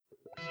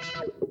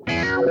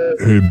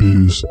Hey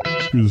Biz,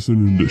 you're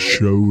listening to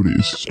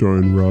Shorty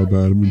starring Rob,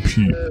 Adam, and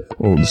Pete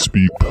on the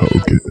Speak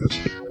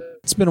Podcast.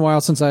 It's been a while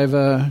since I've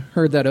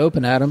heard that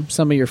open, Adam.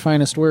 Some of your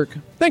finest work.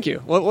 Thank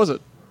you. What was it?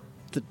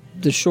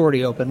 The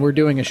Shorty open. We're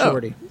doing a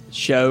Shorty. Oh,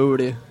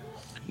 Shorty.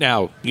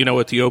 Now, you know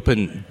what the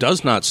open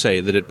does not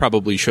say that it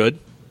probably should?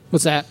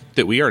 What's that?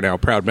 That we are now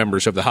proud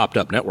members of the Hopped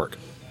Up Network.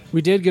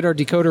 We did get our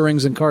decoder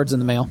rings and cards in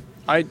the mail.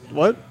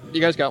 What?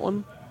 You guys got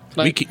one?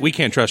 We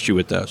can't trust you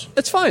with those.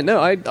 It's fine. No,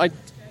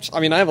 I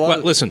mean, I have a lot Well,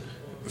 of... listen,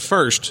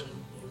 first,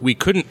 we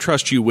couldn't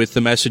trust you with the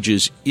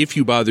messages if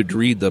you bothered to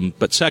read them,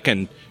 but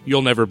second,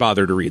 you'll never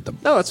bother to read them.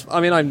 No,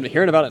 I'm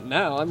hearing about it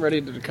now. I'm ready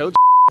to decode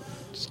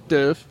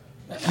stuff.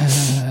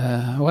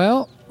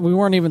 Well, we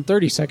weren't even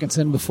 30 seconds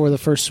in before the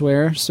first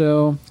swear,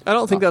 so... I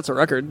don't think that's a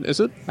record, is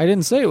it? I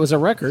didn't say it was a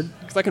record.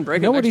 Because I can break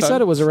it Nobody next time.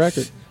 said it was a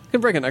record. I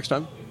can break it next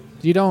time.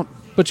 You don't...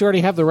 But you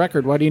already have the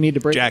record. Why do you need to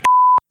break Jack,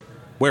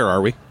 where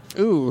are we?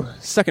 Ooh,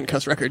 second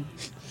cuss record.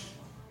 it?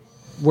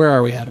 Where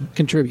are we, Adam?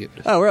 Contribute.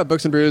 Oh, we're at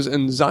Books and Brews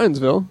in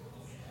Zionsville.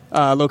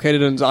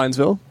 Located in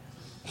Zionsville.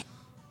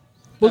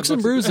 Books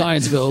and Brews,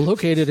 Zionsville,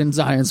 located in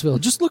Zionsville.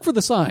 Just look for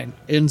the sign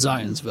in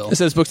Zionsville. It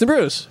says Books and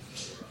Brews.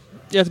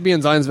 You have to be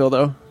in Zionsville,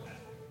 though.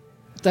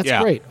 That's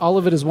Yeah. great. All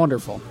of it is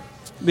wonderful.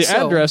 The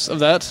So- address of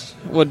that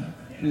would...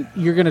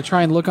 You're going to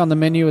try and look on the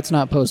menu. It's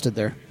not posted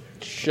there.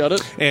 Shut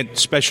it. And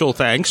special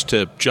thanks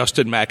to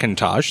Justin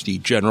McIntosh, the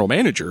general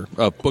manager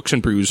of Books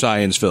and Brews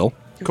Zionsville,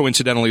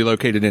 coincidentally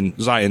located in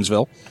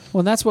Zionsville. Well,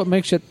 and that's what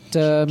makes it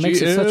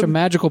such a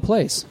magical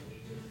place.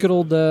 Good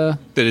old That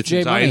it's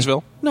J in Money.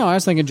 Zionsville? No, I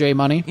was thinking J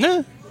Money.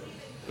 Nah.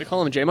 We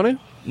call him J-Money?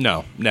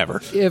 No,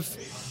 never.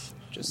 Is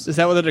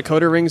that what the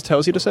decoder rings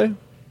tells you to say?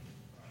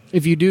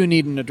 If you do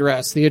need an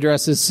address, the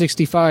address is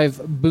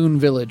 65 Boone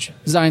Village,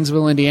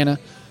 Zionsville, Indiana,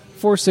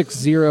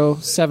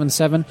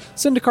 46077.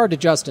 Send a card to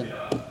Justin.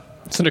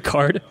 Send a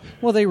card.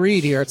 Well, they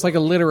read here. It's like a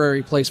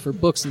literary place for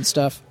books and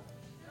stuff.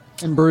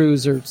 And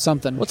brews or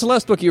something. What's the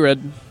last book you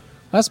read?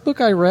 Last book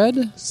I read?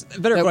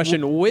 Better That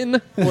question.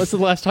 When was the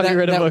last time you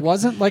read a that book?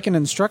 wasn't like an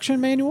instruction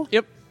manual?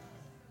 Yep.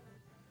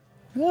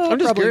 I'm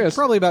just probably, curious.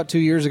 Probably about 2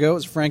 years ago. It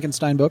was a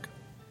Frankenstein book.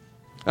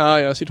 Oh,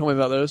 yes, you told me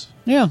about those.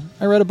 Yeah,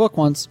 I read a book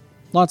once.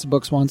 Lots of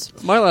books once.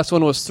 My last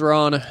one was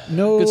Thrawn.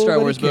 No Good Star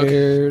Wars book.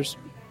 cares.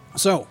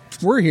 So,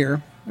 we're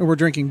here, and we're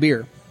drinking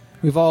beer.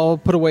 We've all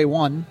put away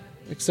one,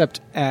 except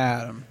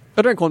Adam.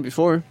 I drank one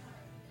before.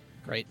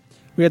 Great.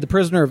 We had the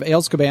Prisoner of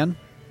Azkaban,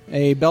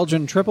 a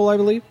Belgian triple, I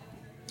believe.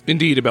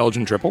 Indeed, a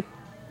Belgian triple.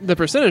 The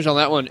percentage on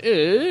that one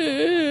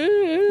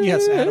is...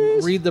 Yes, Adam,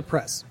 read the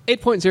press.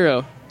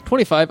 8.0.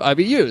 25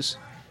 IBUs.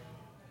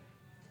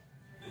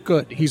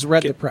 Good, he's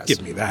read the press.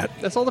 Give me that.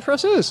 That's all the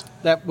press is.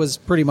 That was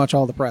pretty much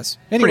all the press.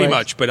 Anyway, Pretty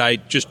much, but I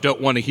just don't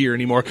want to hear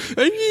anymore.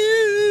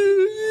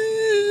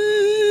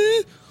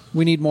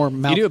 we need more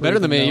mouth You do it better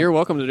than breathing, me. though. You're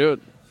welcome to do it.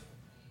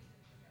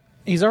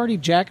 He's already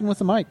jacking with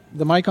the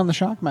mic on the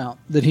shock mount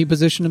that he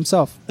positioned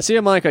himself. I see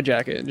a Micah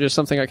jacket. Just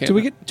something I can't...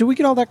 Do we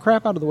get all that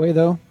crap out of the way,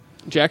 though?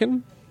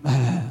 Jacking?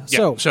 Yeah,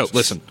 So,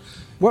 listen.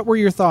 what were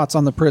your thoughts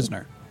on The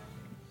Prisoner?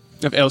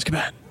 Of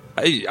Azkaban.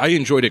 I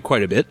enjoyed it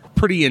quite a bit.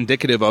 Pretty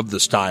indicative of the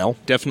style.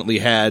 Definitely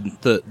had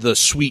the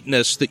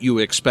sweetness that you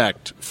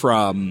expect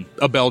from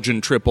a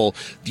Belgian triple.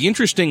 The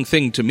interesting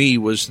thing to me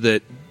was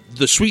that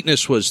the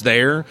sweetness was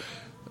there,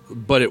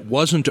 but it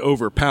wasn't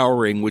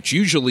overpowering, which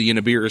usually in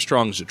a beer as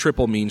strong as a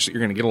triple means that you're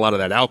going to get a lot of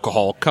that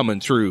alcohol coming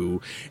through.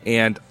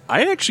 And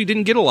I actually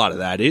didn't get a lot of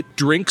that. It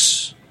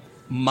drinks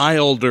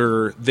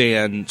milder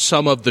than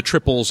some of the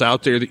triples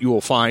out there that you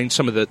will find,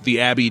 some of the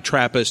Abbey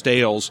Trappist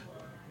ales.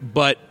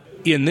 But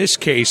in this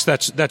case,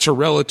 that's a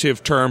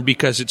relative term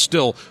because it's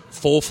still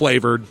full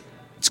flavored.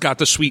 It's got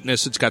the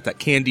sweetness. It's got that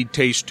candied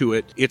taste to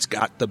it. It's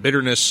got the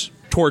bitterness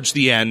towards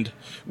the end,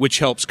 which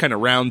helps kind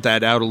of round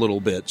that out a little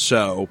bit.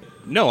 So,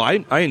 no,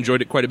 I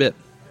enjoyed it quite a bit.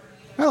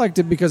 I liked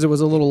it because it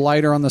was a little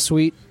lighter on the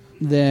sweet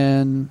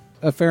than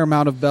a fair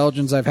amount of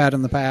Belgians I've had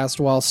in the past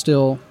while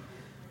still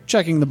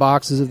checking the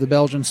boxes of the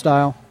Belgian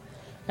style.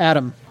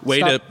 Adam. Way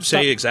to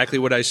say exactly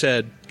what I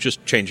said,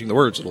 just changing the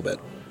words a little bit.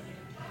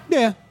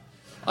 Yeah.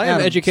 I am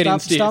Adam, educating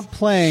Steve. Stop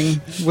playing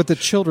with the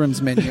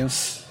children's menu.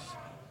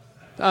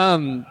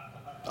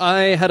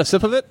 I had a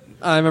sip of it.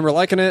 I remember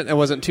liking it. It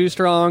wasn't too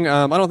strong.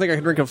 I don't think I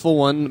could drink a full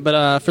one,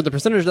 but for the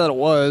percentage that it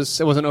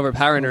wasn't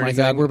overpowering or Oh my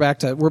anything. God,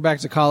 we're back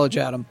to college,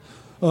 Adam.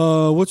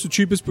 What's the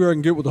cheapest beer I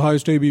can get with the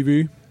highest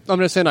ABV? I'm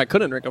just saying I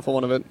couldn't drink a full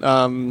one of it.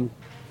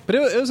 But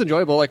it was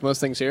enjoyable, like most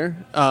things here.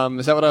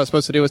 Is that what I was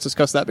supposed to do? Was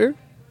discuss that beer?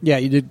 Yeah,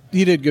 you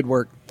did good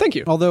work. Thank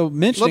you. Although A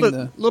mentioning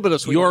little bit of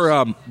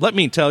sweetness. Let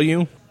me tell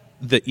you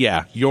that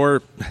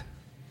your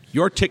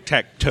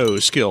tic-tac-toe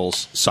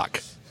skills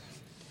suck.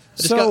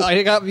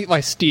 I got beat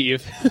by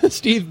Steve.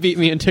 Steve beat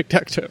me in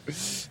tic-tac-toe.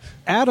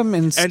 Adam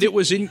and And it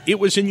was in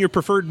your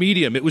preferred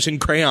medium. It was in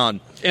crayon.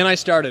 And I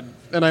started,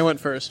 and I went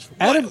first.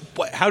 Adam,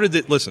 How did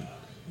it? Listen,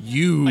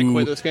 I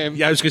quit this game.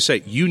 Yeah, I was going to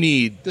say you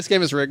need This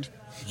game is rigged.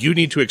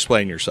 to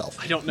explain yourself.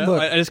 I don't know.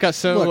 Look, I just got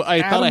so... look,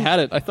 I thought I Adam- had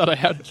it. I thought I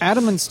had it.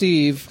 Adam and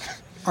Steve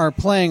are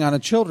playing on a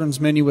children's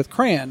menu with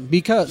crayon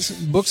because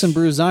Books and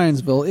Brews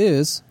Zionsville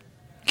is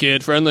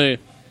Kid friendly.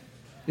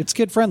 It's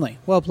kid friendly.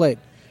 Well played.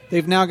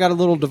 They've now got a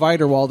little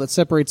divider wall that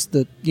separates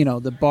the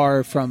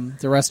bar from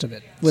the rest of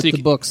it with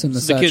the books and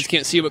the so such. the kids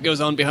can't see what goes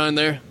on behind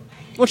there,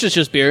 which is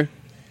just beer.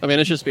 I mean,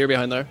 it's just beer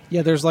behind there.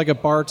 Yeah, there's like a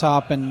bar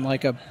top and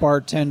like a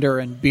bartender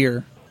and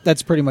beer.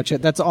 That's pretty much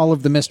it. That's all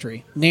of the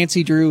mystery.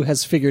 Nancy Drew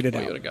has figured it You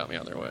out. would have got me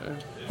on their way.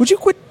 Would you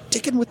quit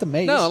dicking with the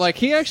maze? No, like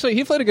he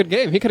played a good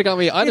game. He could have got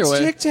me either it's way.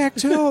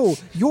 tic-tac-toe.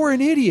 You're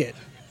an idiot.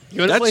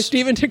 You want to play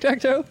Steve in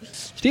tic-tac-toe?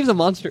 Steve's a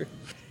monster.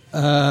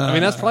 I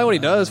mean, that's probably what he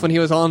does when he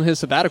was on his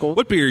sabbatical.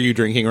 What beer are you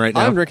drinking right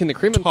now? I'm drinking the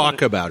Cream and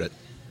Talk about it.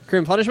 Cream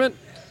and Punishment.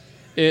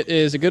 It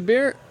is a good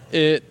beer.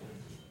 Let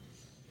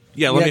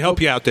me help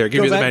you out there.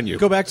 Give you the menu.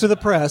 Go back to the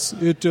press.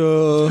 It's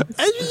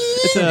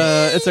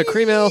a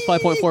cream ale,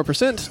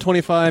 5.4%,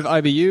 25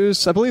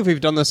 IBUs. I believe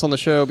we've done this on the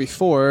show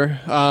before.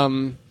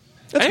 I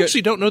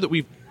actually don't know that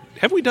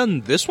have we done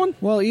this one?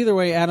 Well, either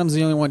way, Adam's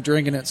the only one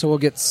drinking it, so we'll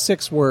get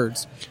 6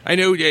 words. I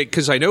know,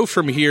 because I know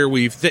from here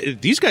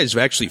these guys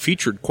have actually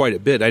featured quite a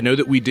bit. I know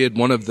that we did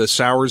one of the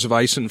Sours of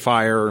Ice and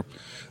Fire.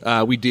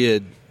 We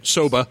did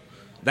Soba.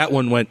 That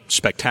one went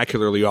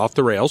spectacularly off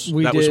the rails.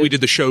 We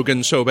did the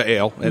Shogun Soba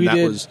Ale, and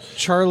that was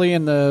Charlie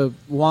and the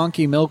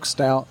wonky milk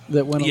stout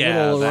that went a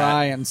little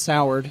awry and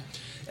soured.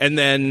 And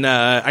then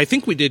I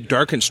think we did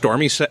Dark and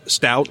Stormy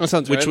Stout,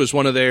 which was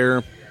one of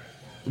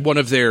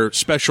their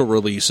special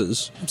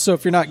releases. So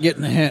if you're not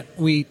getting the hint,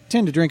 we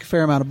tend to drink a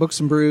fair amount of Books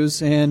and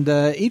Brews, and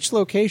each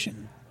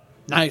location,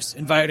 nice,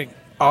 inviting,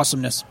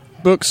 awesomeness.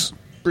 Books,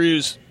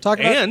 Brews.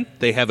 And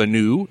they have a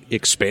new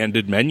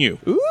expanded menu.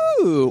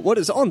 Ooh, what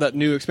is on that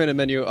new expanded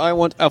menu? I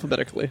want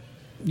alphabetically.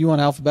 You want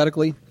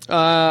alphabetically?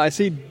 I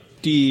see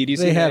D. Do you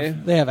see A?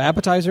 They have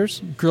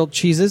appetizers, grilled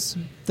cheeses,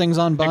 things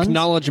on buns.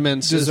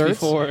 Acknowledgements desserts.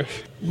 Before.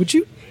 Would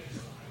you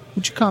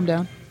calm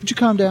down? Would you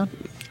calm down?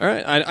 All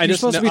right, You're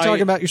supposed to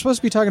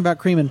be talking about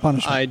Cream and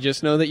Punishment. I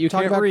just know that you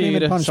can't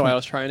read, so I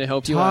was trying to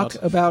help you out.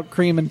 Talk about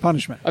Cream and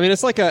Punishment. I mean,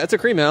 it's a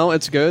cream ale.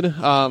 It's good.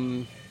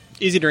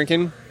 Easy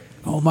drinking.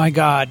 Oh my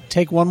God!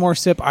 Take one more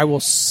sip. I will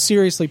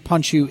seriously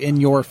punch you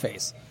in your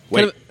face.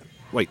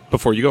 Wait,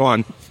 before you go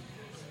on.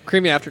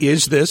 Creamy after.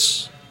 Is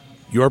this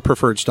your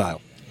preferred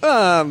style?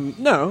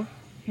 No.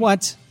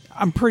 What?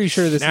 I'm pretty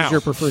sure this is your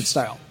preferred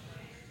style.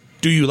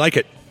 Do you like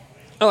it?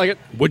 I like it.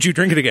 Would you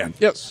drink it again?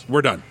 Yes.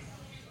 We're done.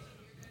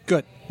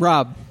 Good.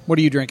 Rob, what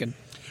are you drinking?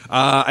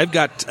 I've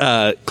got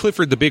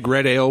Clifford the Big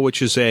Red Ale,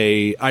 which is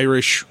a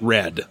Irish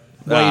red.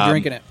 Why are you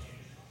drinking it?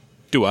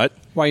 Do what?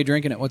 Why are you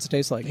drinking it? What's it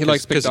taste like? He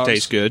likes big dogs. Because it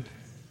tastes good.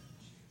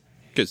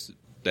 Because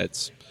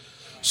that's...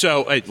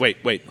 So,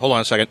 wait. Hold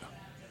on a second.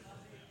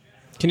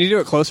 Can you do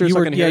it closer so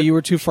I can hear? Yeah, you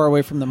were too far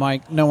away from the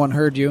mic. No one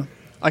heard you.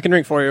 I can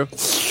drink for you.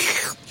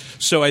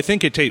 So I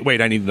think it tastes...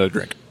 Wait, I need another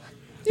drink.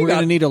 We're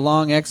going to need a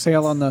long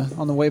exhale on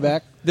the way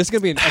back. This is going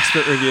to be an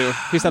expert review.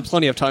 He's had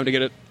plenty of time to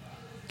get it.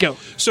 Go.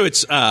 So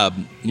it's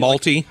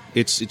malty.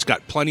 It's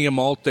got plenty of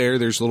malt there.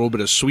 There's a little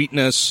bit of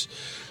sweetness.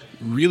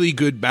 Really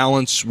good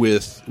balance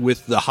with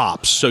the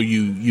hops. So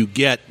you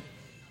get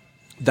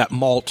that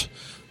malt,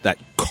 that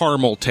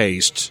caramel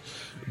taste,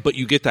 but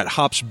you get that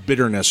hops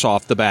bitterness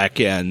off the back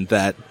end.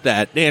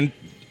 And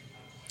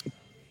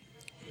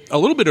a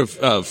little bit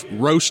of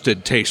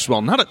roasted taste.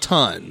 Well, not a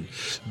ton,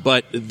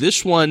 but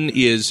this one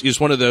is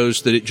one of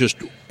those that it just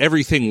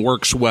everything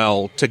works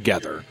well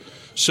together.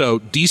 So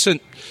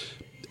decent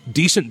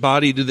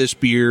body to this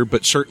beer,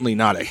 but certainly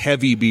not a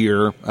heavy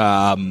beer.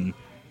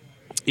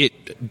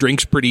 It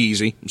drinks pretty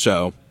easy.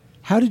 So,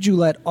 how did you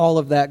let all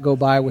of that go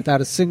by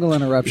without a single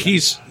interruption?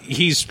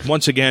 He's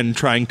once again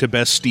trying to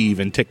best Steve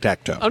in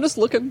tic-tac-toe. I'm just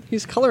looking.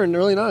 He's coloring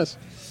really nice.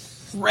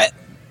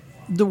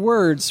 The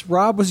words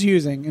Rob was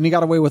using, and he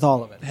got away with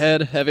all of it.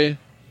 Head heavy.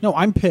 No,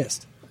 I'm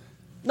pissed.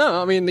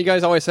 No, I mean, you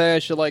guys always say I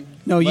should let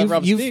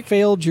Rob you speak.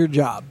 failed your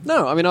job.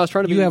 No, I mean, I was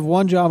trying to be... You have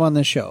one job on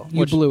this show.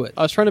 You blew it.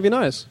 I was trying to be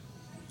nice.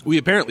 We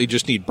apparently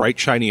just need bright,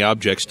 shiny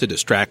objects to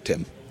distract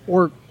him.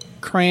 Or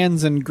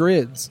crayons and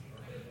grids.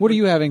 What are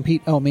you having,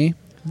 Pete? Oh, me?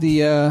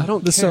 I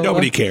don't care. Soba.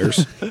 Nobody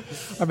cares.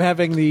 I'm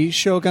having the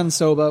Shogun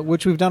Soba,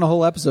 which we've done a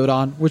whole episode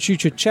on, which you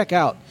should check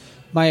out.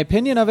 My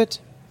opinion of it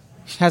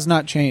has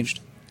not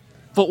changed.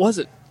 What was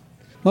it?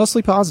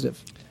 Mostly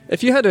positive.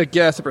 If you had to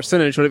guess a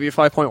percentage, would it be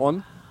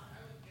 5.1?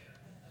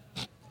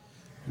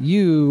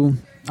 You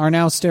are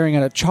now staring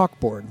at a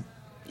chalkboard.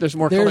 There's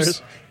more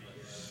colors.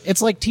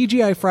 It's like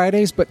TGI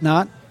Fridays, but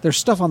not. There's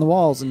stuff on the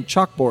walls and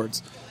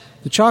chalkboards.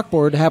 The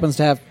chalkboard happens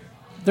to have...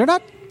 They're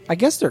not... I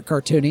guess they're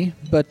cartoony,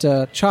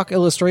 but chalk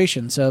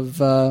illustrations of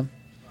the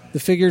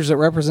figures that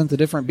represent the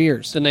different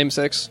beers. The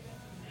namesakes.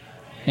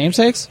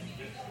 Namesakes?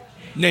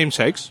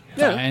 Namesakes.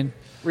 Yeah. Fine.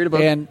 Read a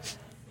book. And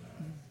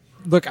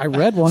look, I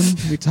read one.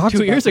 We talked 2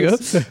 about years ago.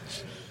 this.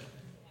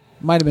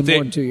 Might have been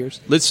more than 2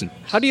 years. Listen.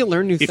 How do you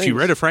learn new things? If you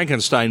read a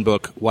Frankenstein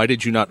book, why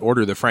did you not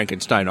order the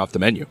Frankenstein off the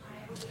menu?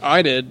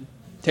 I did.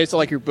 Tasted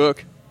like your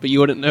book, but you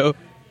wouldn't know.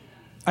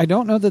 I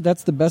don't know that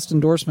that's the best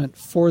endorsement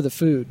for the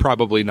food.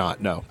 Probably not,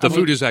 no. The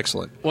food is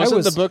excellent.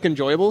 Wasn't the book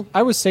enjoyable?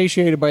 I was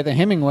satiated by the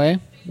Hemingway,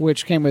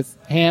 which came with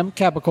ham,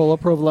 capicola,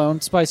 provolone,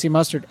 spicy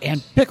mustard,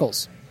 and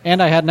pickles.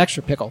 And I had an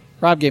extra pickle.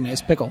 Rob gave me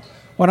his pickle.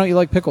 Why don't you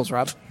like pickles,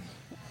 Rob?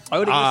 I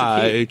would have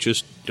I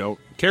just don't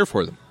care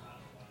for them.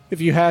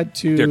 If you had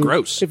to, They're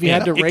gross If you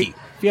had and to rate, icky.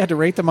 if you had to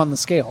rate them on the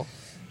scale,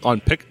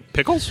 On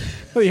pickles?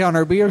 well, yeah, on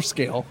our beer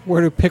scale,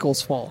 where do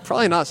pickles fall?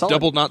 probably not solid.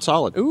 Double not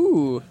solid.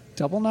 Ooh.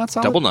 Double not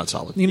solid. Double not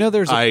solid. You know,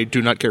 there's a, I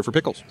do not care for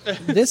pickles.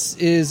 this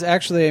is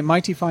actually a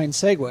mighty fine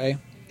segue.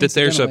 That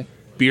there's a incidentally.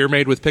 beer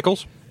made with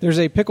pickles? There's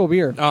a pickle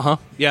beer. Uh-huh.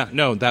 Yeah,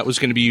 no, that was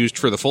going to be used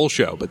for the full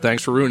show, but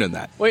thanks for ruining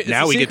that. Wait,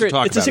 now it's a we get to secret.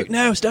 talk It's a about secret. it.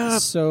 No,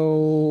 stop.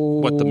 So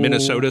What, the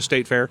Minnesota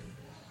State Fair?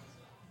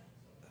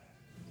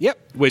 Yep.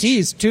 Which-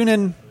 Tease. Tune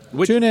in.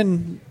 which- Tune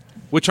in.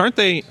 Which aren't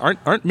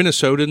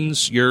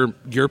Minnesotans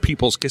your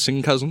people's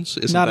kissing cousins?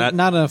 Isn't Not that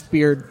enough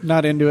beard.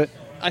 Not into it.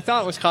 I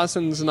thought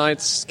Wisconsin's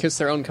Knights kiss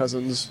their own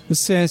cousins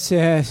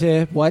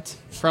What?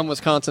 from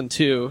Wisconsin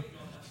too.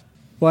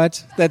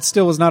 What? That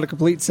still was not a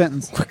complete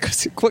sentence.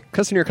 Quit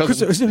cussing your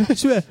cousin.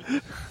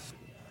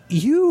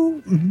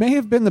 You may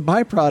have been the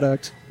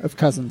byproduct of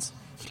cousins.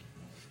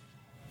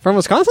 From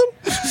Wisconsin?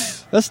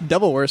 That's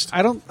double worst.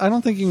 I don't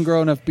think you can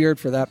grow enough beard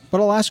for that. But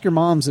I'll ask your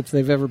moms if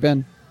they've ever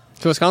been.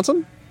 To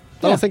Wisconsin?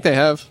 I Yeah. don't think they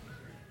have.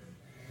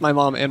 My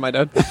mom and my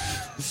dad.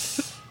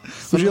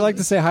 Would you like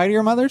to say hi to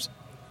your mothers?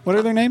 What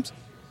are their names?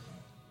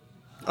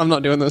 I'm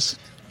not doing this.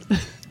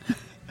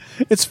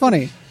 It's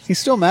funny. He's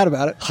still mad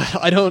about it.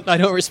 I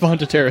don't respond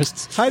to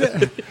terrorists. Hi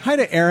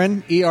to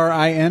Erin,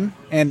 Erin,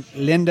 and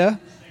Linda.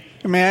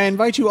 May I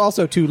invite you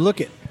also to look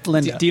at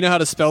Linda. Do you know how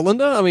to spell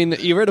Linda? I mean,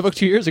 you read a book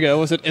 2 years ago.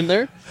 Was it in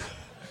there?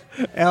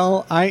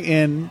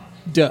 Lin.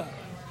 Duh.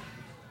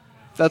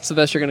 That's the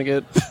best you're going to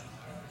get.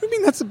 I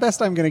mean, that's the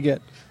best I'm going to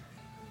get.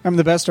 I'm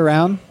the best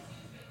around.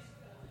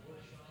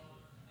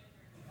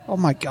 Oh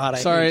my god! I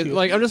Sorry, hate you.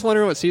 like I'm just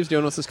wondering what Steve's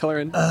doing with this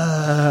coloring.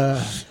 I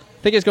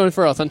think he's going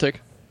for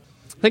authentic.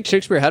 I think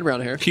Shakespeare had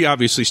brown hair. he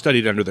obviously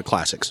studied under the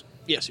classics.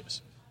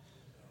 Yes.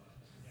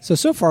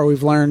 So far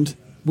we've learned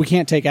we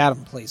can't take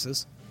Adam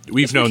places.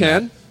 We've known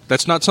can. that.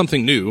 That's not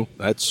something new.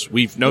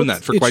 We've known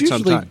that for It's quite some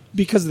usually time.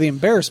 because of the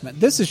embarrassment.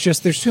 This is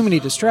just there's too many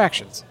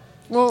distractions.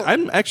 Well,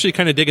 I'm actually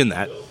kind of digging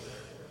that.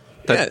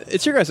 yeah,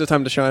 it's your guys'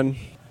 time to shine.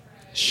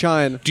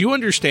 Shine. Do you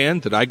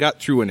understand that I got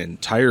through an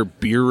entire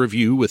beer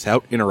review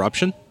without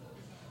interruption?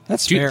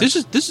 That's Dude, fair. this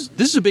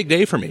is a big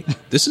day for me.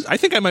 I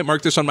think I might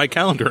mark this on my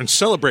calendar and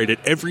celebrate it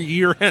every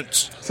year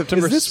hence.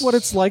 September. Is this what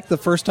it's like the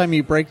first time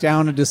you break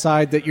down and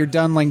decide that you're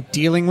done like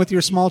dealing with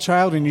your small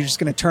child and you're just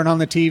going to turn on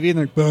the TV and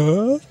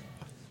they're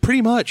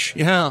Pretty much,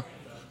 yeah.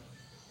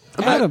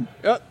 Adam,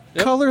 Yep.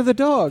 color the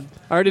dog.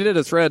 I already did.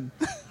 It's red.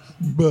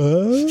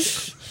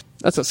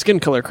 That's a skin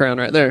color crown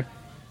right there.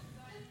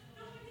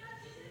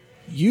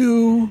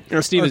 You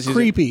Or Steve are is using-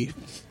 creepy.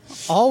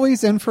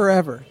 Always and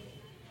forever.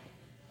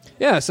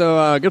 Yeah.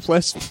 So good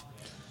place.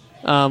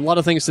 A lot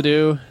of things to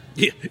do.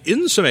 Yeah,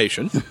 in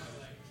summation,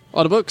 A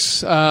lot of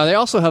books. They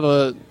also have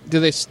a. Do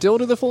they still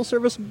do the full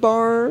service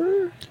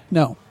bar?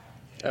 No.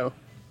 Oh.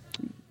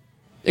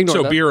 Ignore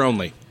so that. beer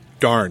only.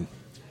 Darn.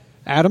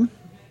 Adam?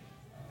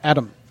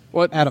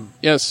 What? Adam.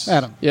 Yes.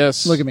 Adam.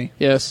 Yes. Look at me.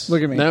 Yes.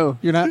 Look at me. No.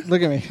 You're not.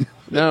 Look at me.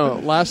 No.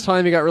 Last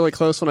time you got really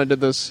close when I did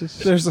this,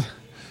 There's.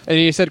 and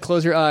you said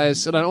close your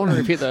eyes, and I don't want to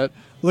repeat that.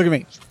 Look at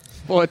me.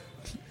 What?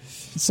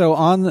 So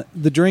on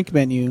the drink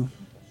menu,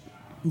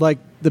 like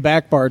the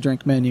back bar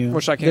drink menu,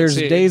 Which I can't there's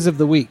see. days of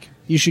the week.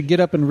 You should get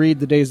up and read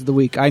the days of the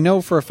week. I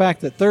know for a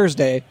fact that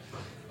Thursday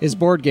is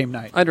board game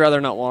night. I'd rather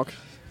not walk.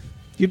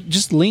 You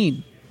just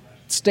lean,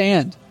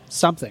 stand,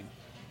 something.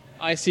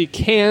 I see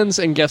cans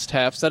and guest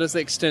taps. That is the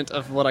extent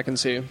of what I can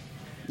see.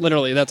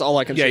 Literally, that's all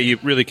I can Yeah, see. you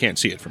really can't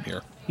see it from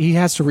here. He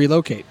has to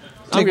relocate.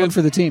 Take good. one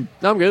for the team.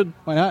 No, I'm good.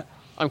 Why not?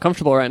 I'm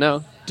comfortable right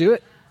now. Do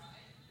it.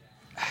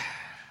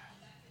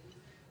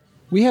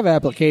 We have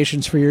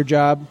applications for your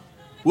job.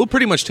 We'll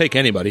pretty much take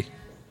anybody.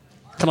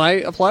 Can I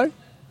apply?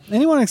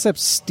 Anyone except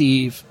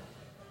Steve.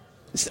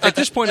 At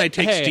this point, I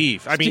take Hey,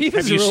 Steve. I mean, Steve have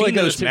is you really seen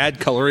good those at mad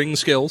coloring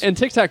skills? And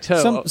tic tac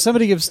toe.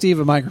 Somebody give Steve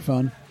a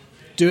microphone.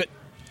 Do it.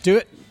 Do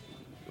it.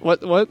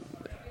 What?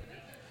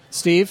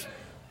 Steve,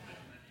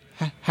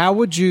 how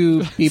would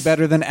you be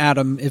better than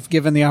Adam if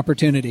given the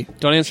opportunity?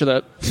 Don't answer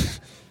that.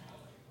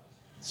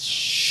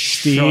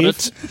 Steve,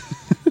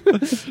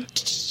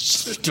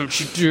 Don't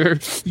you dare.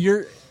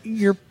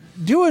 you're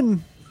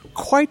doing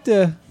quite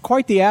the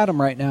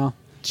Adam right now.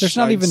 There's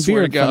not I even swear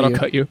beer to in God, front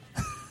I'll of you.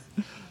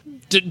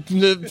 cut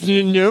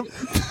you. Nope.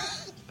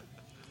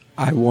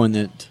 I won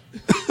it.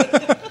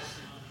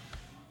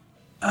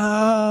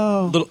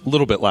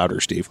 Little bit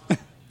louder, Steve.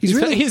 He's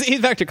really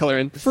He's back to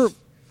coloring.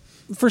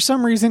 for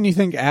some reason you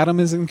think Adam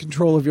is in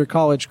control of your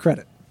college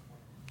credit.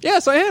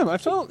 Yes, I am. I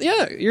felt.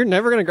 Yeah, you're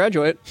never going to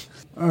graduate.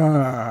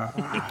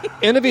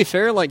 And to be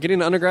fair, like getting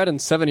an undergrad in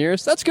 7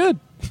 years, that's good.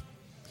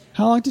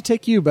 How long did it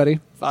take you, buddy?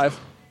 5.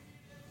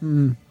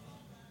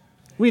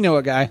 We know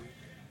a guy.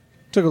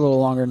 Took a little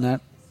longer than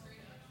that.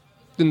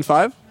 Then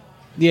 5.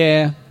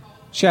 Yeah.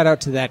 Shout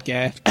out to that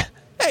guy.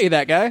 Hey,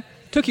 that guy.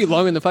 Took you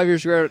longer than 5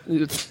 years to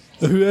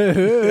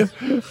grad.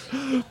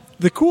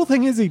 The cool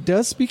thing is he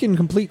does speak in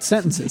complete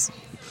sentences.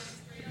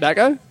 That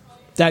guy?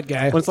 That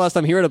guy. When's the last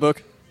time he read a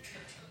book?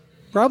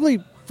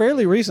 Probably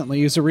fairly recently.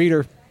 He's a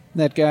reader.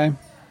 That guy.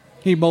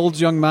 He molds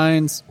young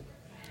minds.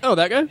 Oh,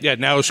 that guy? Yeah,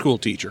 now a school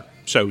teacher.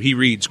 So he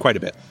reads quite a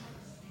bit.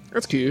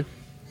 That's cute.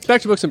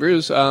 Back to Books and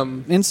Brews.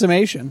 In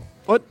summation,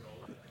 What?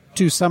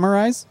 to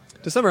summarize,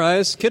 To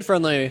summarize,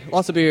 kid-friendly,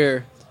 lots of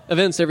beer,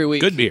 events every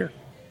week. Good beer.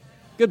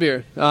 Good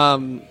beer.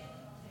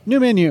 new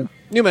menu.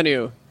 New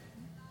menu.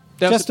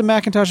 Down Justin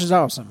McIntosh is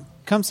awesome.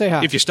 Come say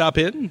hi. If you stop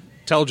in,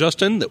 tell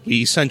Justin that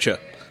we sent you.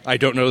 I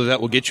don't know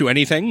that will get you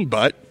anything,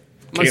 but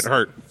can't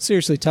hurt.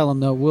 Seriously, tell him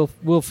though.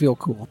 We'll feel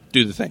cool.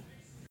 Do the thing.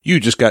 You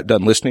just got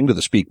done listening to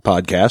the Speak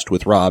Podcast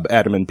with Rob,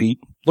 Adam, and Pete.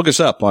 Look us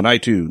up on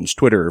iTunes,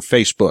 Twitter,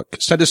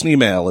 Facebook. Send us an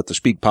email at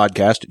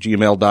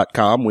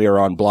thespeakpodcast@gmail.com. We are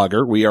on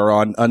Blogger. We are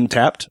on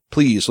Untapped.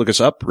 Please look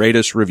us up, rate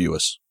us, review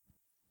us.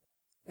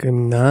 Good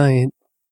night.